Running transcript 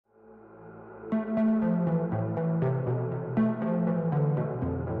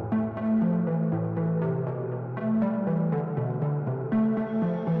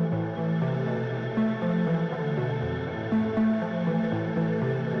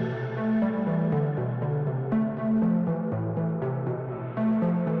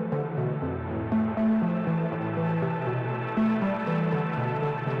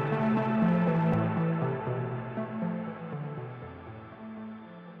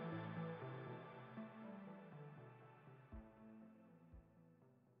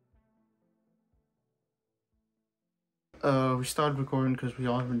We started recording because we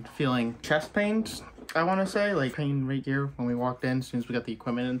all have been feeling chest pains, I want to say, like pain right here when we walked in, as soon as we got the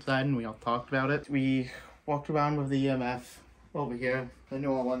equipment inside and we all talked about it. We walked around with the EMF over here, the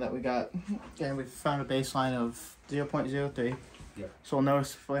newer one that we got, and we found a baseline of 0.03. Yeah. So we'll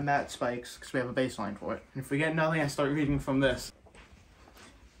notice when that spikes, because we have a baseline for it. And if we get nothing, I start reading from this.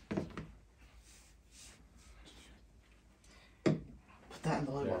 Put that in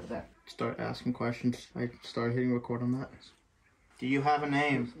the lid over there. Start asking questions. I started hitting record on that. Do you have a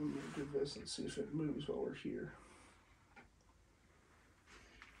name? I'm gonna do this and see if it moves while we're here.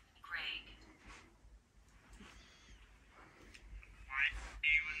 Greg.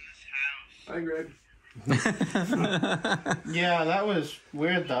 Hi, Greg. Yeah, that was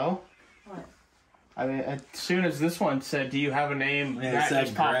weird though. What? I mean, as soon as this one said, "Do you have a name?" Yeah, that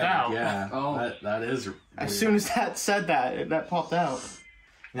just popped Greg. out. Yeah. Oh, that is. Weird. As soon as that said that, that popped out.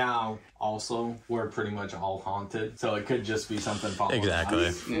 Now, also, we're pretty much all haunted, so it could just be something following.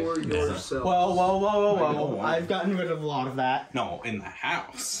 Exactly. For yourself. Whoa. I've gotten rid of a lot of that. No, in the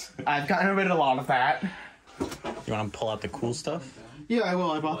house. I've gotten rid of a lot of that. You want to pull out the cool stuff? Yeah, I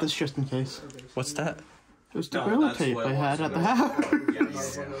will. I bought this just in case. What's that? It was the gorilla tape I had at the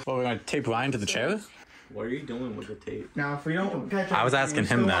house. Well, we're going to tape Ryan to the chair? What are you doing with the tape? Now, if we don't catch up, I was asking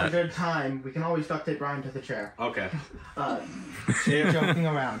him that. a good time, we can always duct tape Ryan to the chair. Okay. Joking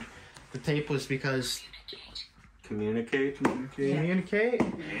around. The tape was because... Communicate? Communicate?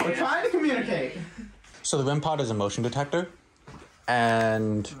 We're trying to communicate! So the REM pod is a motion detector,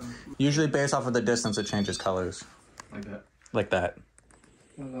 and usually based off of the distance, it changes colors. Like that? Like that.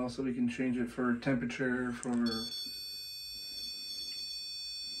 And also we can change it for temperature, for...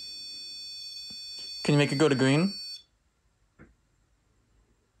 Can you make it go to green?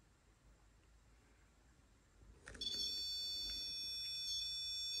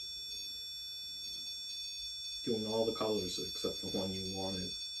 Doing all the colors except the one you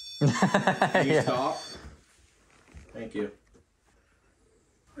wanted. Can you stop? Thank you.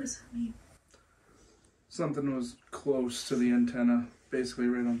 What does that mean? Something was close to the antenna, basically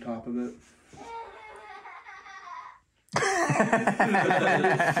right on top of it.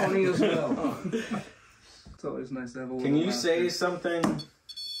 Funny as well. It's always nice to have a little. Can you laughter. say something?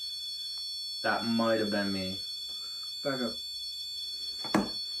 That might have been me. Back up.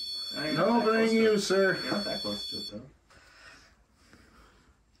 No, but ain't you, sir. You're not that close to it, though.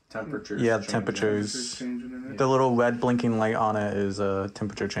 Temperatures. Yeah, changing. temperatures. Changing in it. The little red blinking light on it is a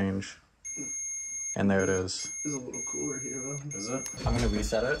temperature change. And there it is. It's a little cooler here, though. Is it? I'm going to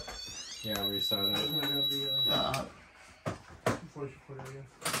reset it. Yeah, reset it. Might have the, before you put it in.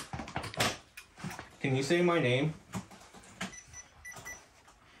 Can you say my name?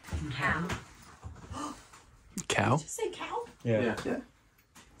 Cow. Cow? Did you say cow? Yeah.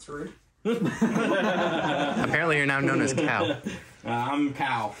 It's rude. Apparently you're now known as Cow. I'm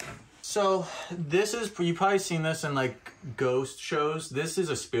Cal. So this is, you've probably seen this in like ghost shows. This is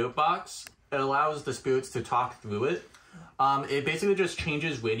a spirit box. It allows the spirits to talk through it. It basically just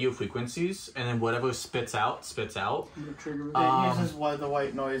changes radio frequencies, and then whatever spits out, spits out. It uses the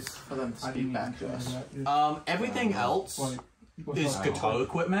white noise for them to speak back to us. Everything else is guitar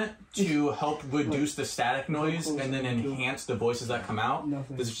equipment to help reduce the static noise and then enhance the voices that come out.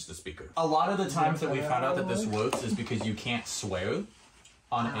 This is just a speaker. A lot of the times that we found out that this works is because you can't swear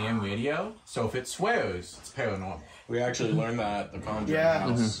on AM radio. So if it swears, it's paranormal. We actually learned that at the Conjuring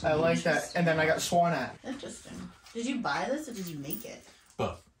House. I like that. And then I got sworn at. Interesting. Did you buy this or did you make it?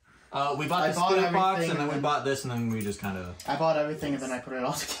 Both. We bought the bought spirit box, everything and then we and- bought this, and then we just kind of... I bought everything and then I put it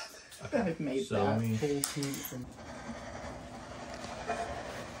all together. I made So that.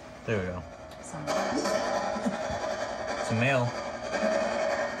 there we go. Something. It's a male.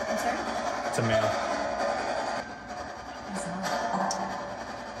 I'm sorry? It's a male. It's not.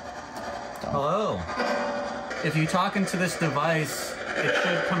 Hello. If you talk into this device, it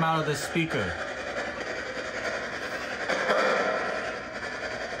should come out of this speaker.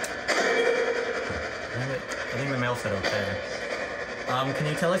 I think the mail said okay. Can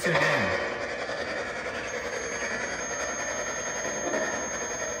you tell us your name?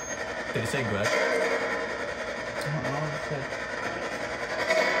 Did it say Greg?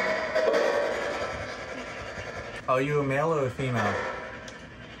 Are you a male or a female?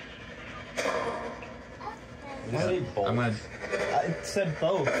 You say both. I'm gonna... I said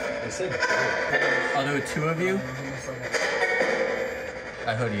both. I said both. Are there two of you?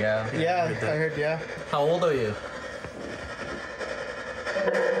 I heard yeah. Yeah, I heard yeah. How old are you?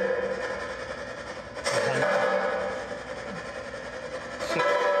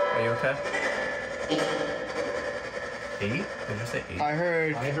 Are you okay? 8? Did you say 8? I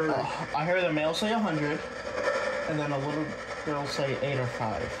heard the male say 100, and then a little girl say 8 or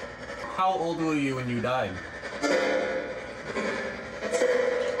 5. How old were you when you died?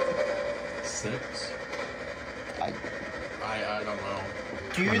 6. I don't know.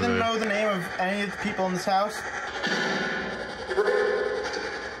 Do you even know the name of any of the people in this house?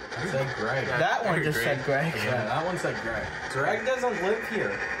 I said Greg. That one just said Greg. Yeah, that one said Greg. Greg doesn't live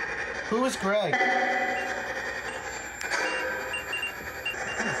here. Who is Greg?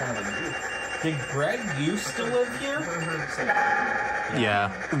 Did Greg used to live here? Yeah.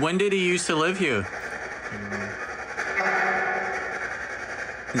 When did he used to live here?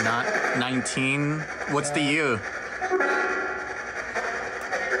 Not 19. What's the year?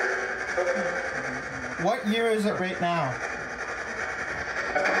 What year is it right now?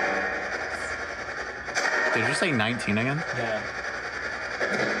 Did you say 19 again? Yeah.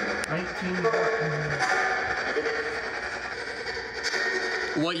 19.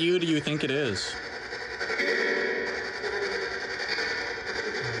 What year do you think it is?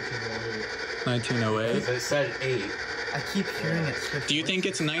 1908. It said 8. I keep hearing it switch. Do you think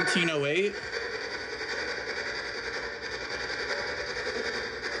it's 1908?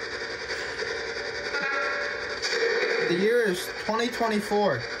 The year is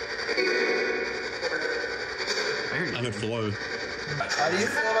 2024. I would blow. How do you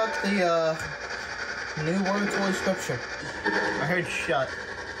feel about the new words Holy Scripture? I heard shut.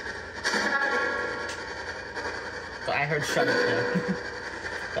 But I heard shut it there.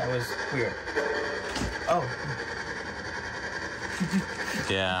 That was weird. Oh.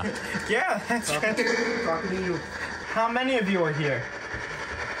 Yeah. Yeah, that's right. Talking to you. How many of you are here?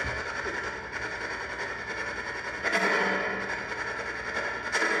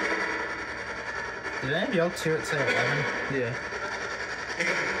 Did any of y'all hear it say 11? Yeah.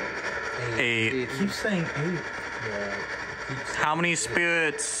 8. It keeps saying 8. Yeah. How many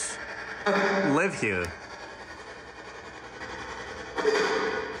spirits live here?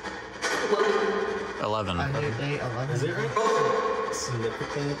 11. I heard 8, 11. Is there any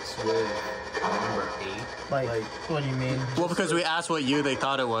significance with number 8? Like, what do you mean? Well, because we asked what year they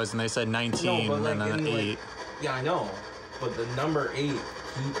thought it was, and they said 19, No, but like and then in, 8. like, yeah, I know. But the number 8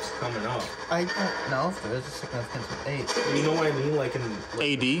 keeps coming up. I don't know if there is a significance with 8. You know what I mean? Like in... Like,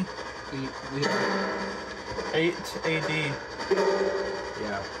 AD? 8 AD.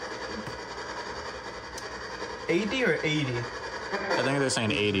 yeah. AD or 80? I think they're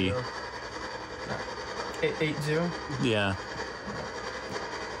saying 80. 80? Yeah.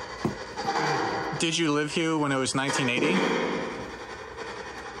 Did you live here when it was 1980?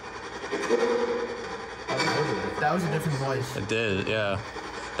 That was a different voice. It did, yeah.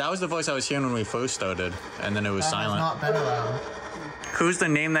 That was the voice I was hearing when we first started, and then it was That silent. has not been allowed. Who's the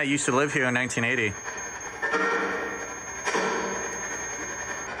name that used to live here in 1980?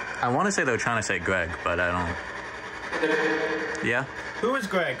 I want to say they were trying to say Greg, but I don't. Yeah? Who is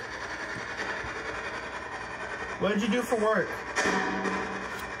Greg? What did you do for work?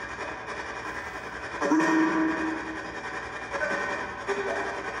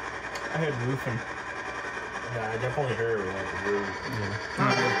 I heard roofing. Yeah, I definitely heard like roof.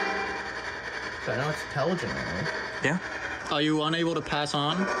 So I know it's intelligent, right? Yeah. Are you unable to pass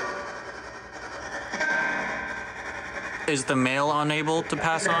on? Is the male unable to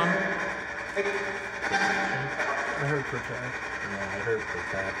pass on? I heard protect. Yeah, I heard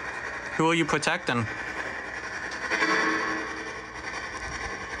protect. Who are you protecting?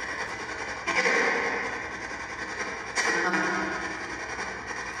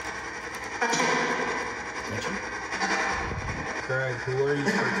 Greg, who are you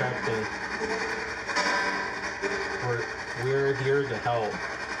protecting? We're here to help.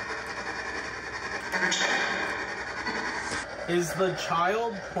 Is the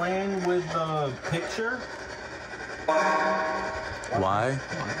child playing with the picture? Why?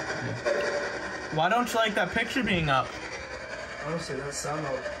 Why don't you like that picture being up? Honestly, that sound,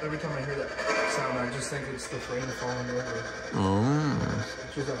 every time I hear that sound, I just think it's the frame falling over.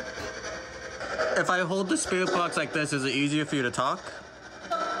 It's just like, If I hold the spirit box like this, is it easier for you to talk?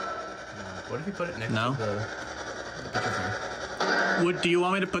 What if you put it next No. to the picture frame? Do you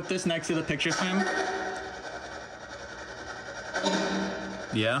want me to put this next to the picture frame?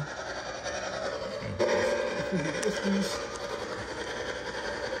 Yeah.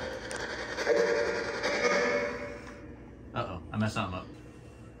 Uh-oh, I messed something up.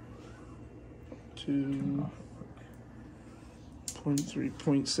 2.3,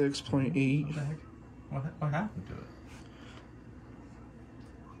 0.6, 0.8. What happened to it?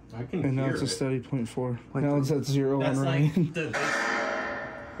 I can And now hear it's a it. steady 0.4. Now it's at 0 That's on like rain. the...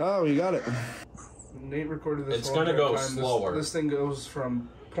 Oh, you got it. Nate recorded this. It's whole gonna entire go time. slower. This thing goes from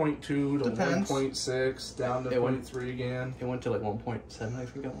 0.2 to Depends. 1.6, down to It went- 0.3 again. It went to like 1.7, I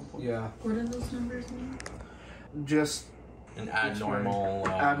think, at one point. Yeah, What do those numbers mean? just An abnormal.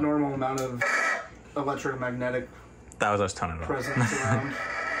 abnormal amount of electromagnetic That was us turning it off. presence around.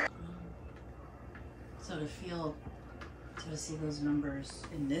 So to see those numbers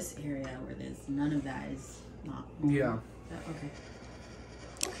in this area where there's none of that is not. Yeah. Okay.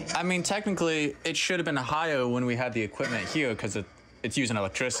 Okay. I mean, technically, it should have been higher when we had the equipment here because it's using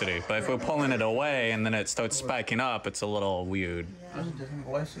electricity. But if we're pulling it away and then it starts spiking up, it's a little weird. There's a different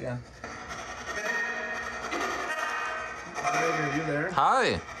voice again. Are you there?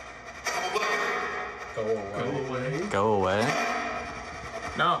 Hi. Go away. Go away.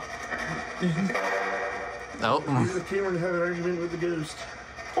 No. Nope. Use the camera to have an argument with the ghost.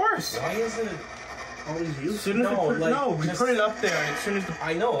 Of course. Why is it? Always As use. soon as No, we put, like, no, we just- put it up there. And as soon as the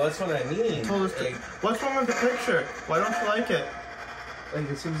I know, that's what I mean. told us to, Like, what's wrong with the picture? Why don't you like it? Like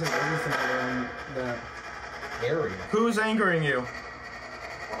it seems like everything around that. area. Who's angering you?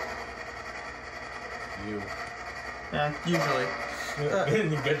 You. Yeah, usually.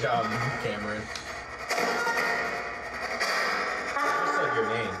 Good job, Cameron. I just said your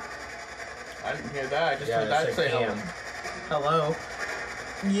name. I didn't hear that. I just Yeah, heard that it's say like hello. Hello.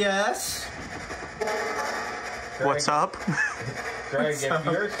 Yes. What's up? Greg, What's if up?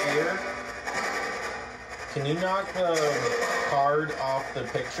 you're here, can you knock the card off the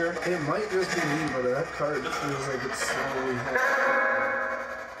picture? It might just be me, but that card feels like it's slowly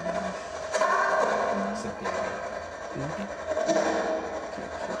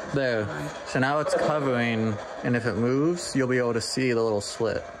There. So now it's covering, and if it moves, you'll be able to see the little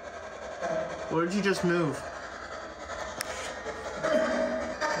slit. Where did you just move?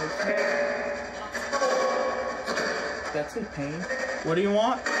 That's in pain. What do you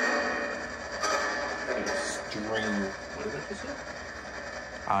want? String. What did I just say?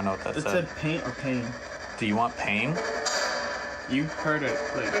 I don't know what that It said. said paint or pain. Do you want pain? You heard it.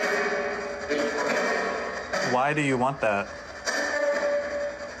 Like, Why do you want that?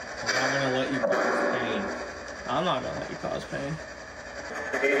 I'm not gonna let you cause pain. I'm not gonna let you cause pain.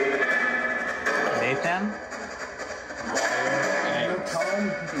 Nathan? Wire eggs.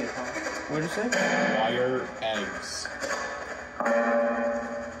 What'd you say? Wire eggs.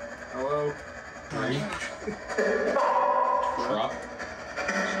 Hello. Three. Truck.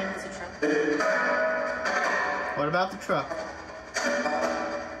 It's a truck. What about the truck?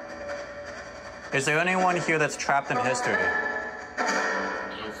 Is there anyone here that's trapped in history?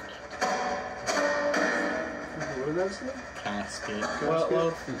 What did that say? Casket. What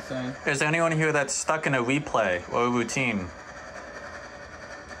else is it saying? Is there anyone here that's stuck in a replay or a routine?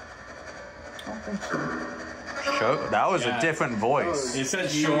 I don't think so. Sure. That was Yeah. a different voice. It said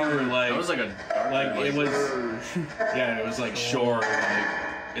shore, like That was like a dark like it was. Urgh. Yeah, it was like shore, like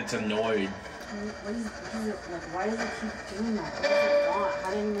it's annoyed. What is it, like, why does it keep doing that? What does it want?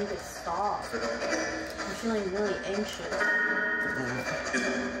 How do you make it stop? I'm feeling really anxious.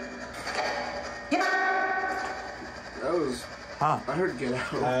 That was. Huh. I heard Get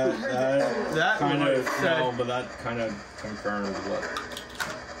Out. That Kind one of said, no, but that kind of confirmed what.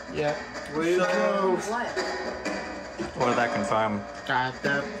 yeah. Way to go. What? What did that confirm? God,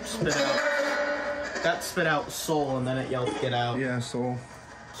 that spit out soul and then it yelled get out. Yeah, so.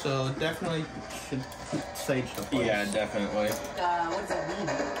 So definitely should sage the place. Yeah, definitely. What does that mean?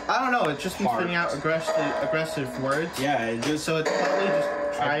 I don't know, it just been Heart. spitting out aggressive words. Yeah, it just So it's probably just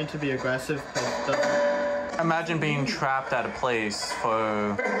trying to be aggressive because it doesn't Imagine being trapped at a place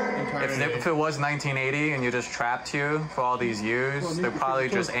for. If it was 1980 and you're just trapped here for all these years, they're probably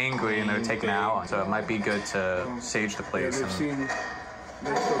just angry and they're taken out. So it might be good to sage the Yeah, place. they've And seen.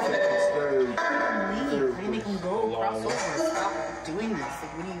 They still think it's their. Leave. I think they can go across over and stop doing this.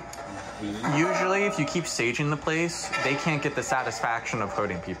 Like, what do you... usually, if you keep saging the place, they can't get the satisfaction of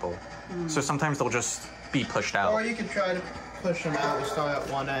hurting people. So sometimes they'll just be pushed Or out. you could try to push them out. We start at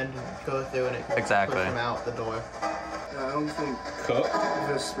one end and go through and it can Exactly. push them out the door. I don't think Cook.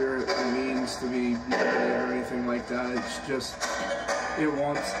 this spirit means to be negative or anything like that. It's just. It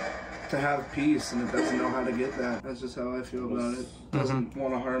wants to have peace and it doesn't know how to get that. That's just how I feel about it. Doesn't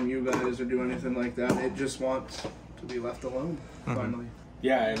want to harm you guys or do anything like that. It just wants to be left alone, finally.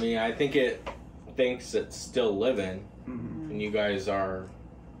 Yeah, I mean, I think it thinks it's still living, and you guys are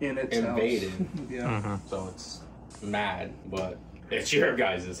In its invaded. house. Yeah. So it's mad, but it's your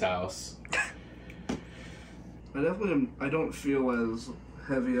guys' house. I definitely I don't feel as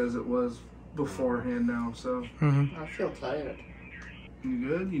heavy as it was beforehand now, so. I feel tired. You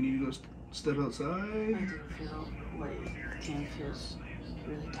good? You need to go step I outside? do feel like Jane feels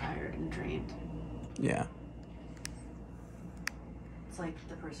really tired and drained. Yeah. It's like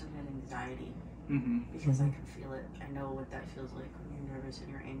the person who has anxiety. Mm-hmm. Because I can feel it. I know what that feels like when you're nervous and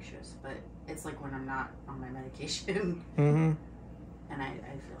you're anxious. But it's like when I'm not on my medication. Mm-hmm. And I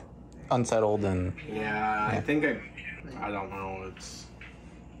feel Unsettled and... Yeah, I think I don't know, it's...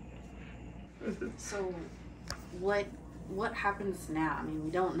 So, what happens now? I mean,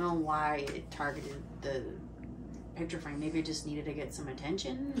 we don't know why it targeted the picture frame. Maybe it just needed to get some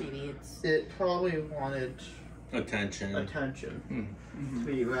attention. Maybe it's... It probably wanted attention. To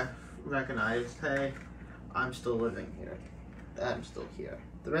be recognized. Hey, I'm still living here. I'm still here.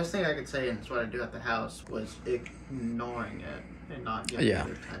 The best thing I could say, and it's what I do at the house, was ignoring it and not giving it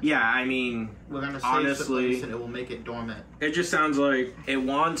attention. Yeah, I mean, We're gonna save honestly, the place and it will make it dormant. it just sounds like it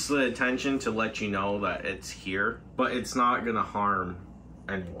wants the attention to let you know that it's here, but it's not gonna harm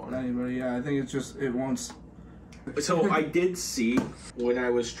anyone. Anybody, yeah, I think it's just, it wants... So I did see, when I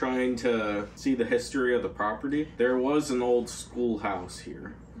was trying to see the history of the property, there was an old schoolhouse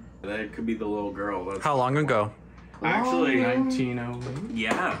here. That could be the little girl. That's How long ago? actually 1908.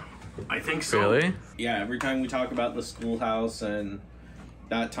 yeah, I think so. Really? Yeah, every time we talk about the schoolhouse and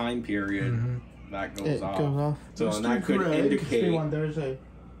that time period, that goes off. So and that could indicate. There's a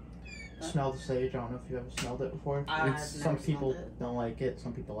smell the sage. I don't know if you ever smelled it before. I've Some never people smelled it. don't like it.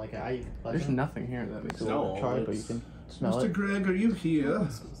 Some people like it. I even like There's it. nothing here that makes It's a little No, try, but you it's- can smell Mr. it. Greg, are you here?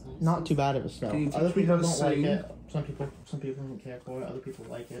 Not too bad of a smell. Can you teach Other me people how to don't like sing? it. Some people don't care for it. Other people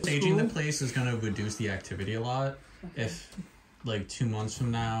like it. Staging the place is going to reduce the activity a lot. If, like, 2 months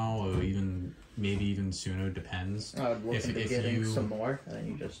from now, or maybe even sooner, depends. I would look If- into if getting you- some more, and then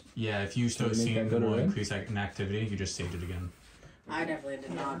you just... Yeah, if you start Make that seeing go to more red? increased in activity, you just stage it again. I definitely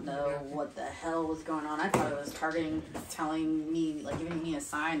did not know what the hell was going on. I thought it was telling me, like, giving me a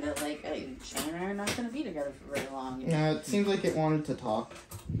sign that, like, hey, Shane and I are not going to be together for very long. Yeah, it seems like it wanted to talk.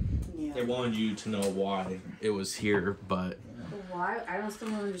 Yeah. They wanted you to know why it was here, but Why? I still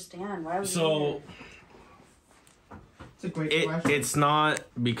don't understand. Why was so It's a great question. it's not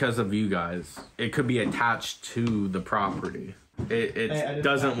because of you guys. It could be attached to the property. It Hey, I just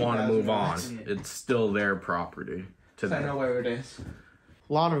doesn't got want to move on. 2000. It's still their property to I know them. where it is.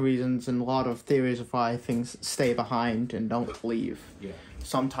 A lot of reasons and a lot of theories of why things stay behind and don't leave. Yeah.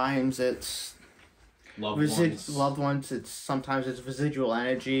 Sometimes it's loved ones. Sometimes it's residual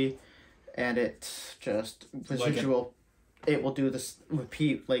energy, and it's just residual. It will do this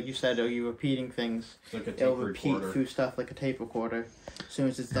repeat, like you said. Are you repeating things? Like a tape It'll repeat recorder. through stuff like a tape recorder. As soon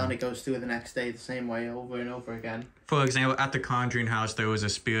as it's done, it goes through the next day the same way over and over again. For example, at the Conjuring House, there was a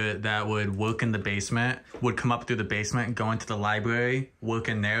spirit that would work in the basement, would come up through the basement, go into the library, work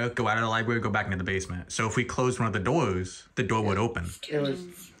in there, go out of the library, go back into the basement. So if we closed one of the doors, the door would open. It was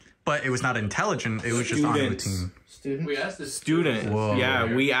But it was not intelligent, it was just on Students. routine. students. We asked this Student. Whoa.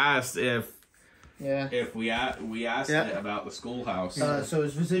 Yeah, we asked if Yeah. we asked Yeah. it about the schoolhouse. So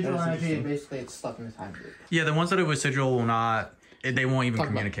it's residual That's energy, and interesting. basically it's stuck in the time loop. Yeah, the ones that are residual will not... They won't even Talk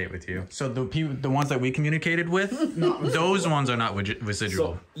about- communicate with you. So the ones that we communicated with, those ones are not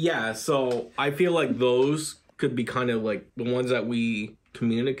residual. So yeah, so I feel like those could be kind of like the ones that we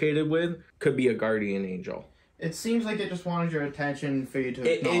communicated with could be a guardian angel. It seems like it just wanted your attention for you to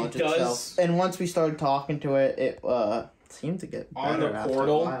It acknowledge does. itself. And once we started talking to it, it seemed to get better On the after a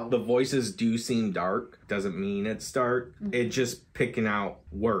portal, while. the voices do seem dark. Doesn't mean it's dark. It's just picking out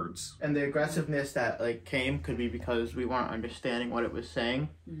words. And the aggressiveness that came could be because we weren't understanding what it was saying,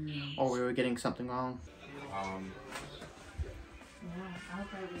 or we were getting something wrong.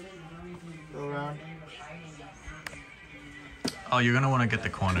 Go around. Oh, you're going to want to get the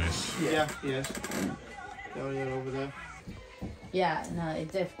corners. Yeah. Yes. Over there. Yeah, no,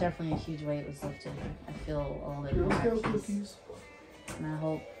 it's definitely a huge weight was lifted. I feel a little bit more at peace. And I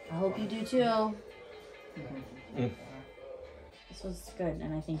hope you do too. This was good,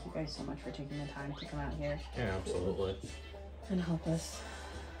 and I thank you guys so much for taking the time to come out here Yeah, absolutely. and help us.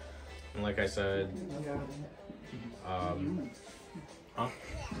 And like I said, Nora.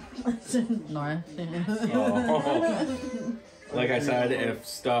 like I said, if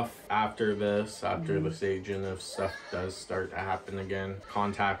stuff after this, after the staging, if stuff does start to happen again,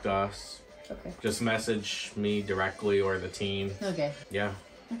 contact us. Okay. Just message me directly or the team. Okay. Yeah.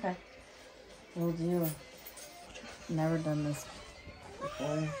 Okay. We'll do. Never done this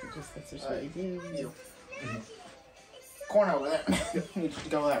before. That's just what you do. Corner over there. You need to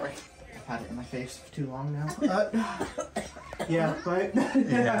go that way. I've had it in my face for too long now. Yeah, right?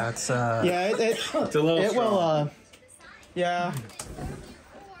 Yeah, it's... Yeah, It's a little it strong. will, yeah.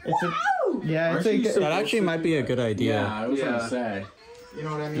 It's a good, That actually might be a good idea. I was gonna say. you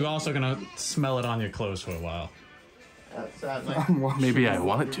know what I mean? You're also going to smell it on your clothes for a while. Sadly. Maybe I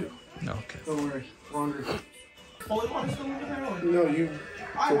wanted to. Okay. Don't worry. Wander. Holy one's still over there? Or? No, you.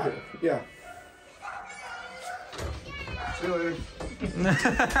 Okay. Yeah. See you later.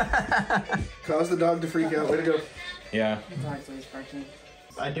 Cause the dog to freak out. Way to go. Yeah.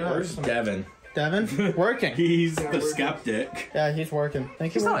 I do have Where's some. Devin? Devin? Working. He's the skeptic. Yeah, he's working.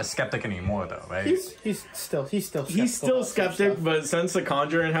 Thank you. He's not a skeptic anymore, though, right? He's still He's still about some skeptic, stuff. but since the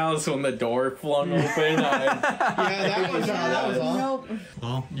Conjuring house, when the door flung open, Yeah, that was all. Nope.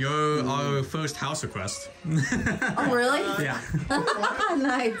 Well, you're our first house request. Oh, really? Yeah.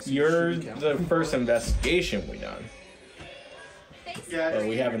 Nice. you're the first investigation we done. But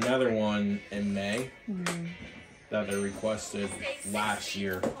we have another one in May that they requested last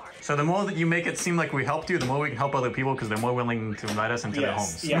year. So the more that you make it seem like we helped you, the more we can help other people because they're more willing to invite us into their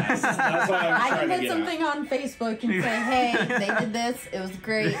homes. Yes, that's what I was I trying can to put get something on Facebook and say, hey, they did this. It was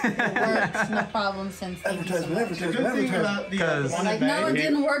great. It worked. No problem since. Thank you so much. The good thing about the one Like, in no, it May.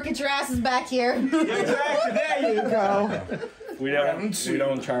 didn't work. Get your asses back here. Exactly. There you go. We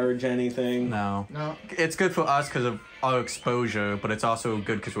don't charge anything. No. No. It's good for us because of our exposure, but it's also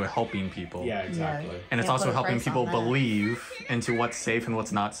good because we're helping people. Yeah, exactly. And it's Can't also put a helping price people on that. believe into what's safe and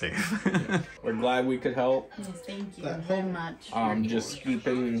what's not safe. We're glad we could help. Yes, thank you very much. Just keep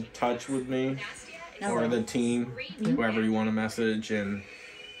in touch with me or the team, whoever you want to message, and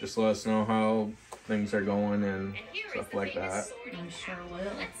just let us know how things are going and stuff like that. I sure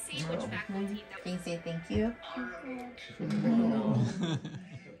will. Can you say thank you?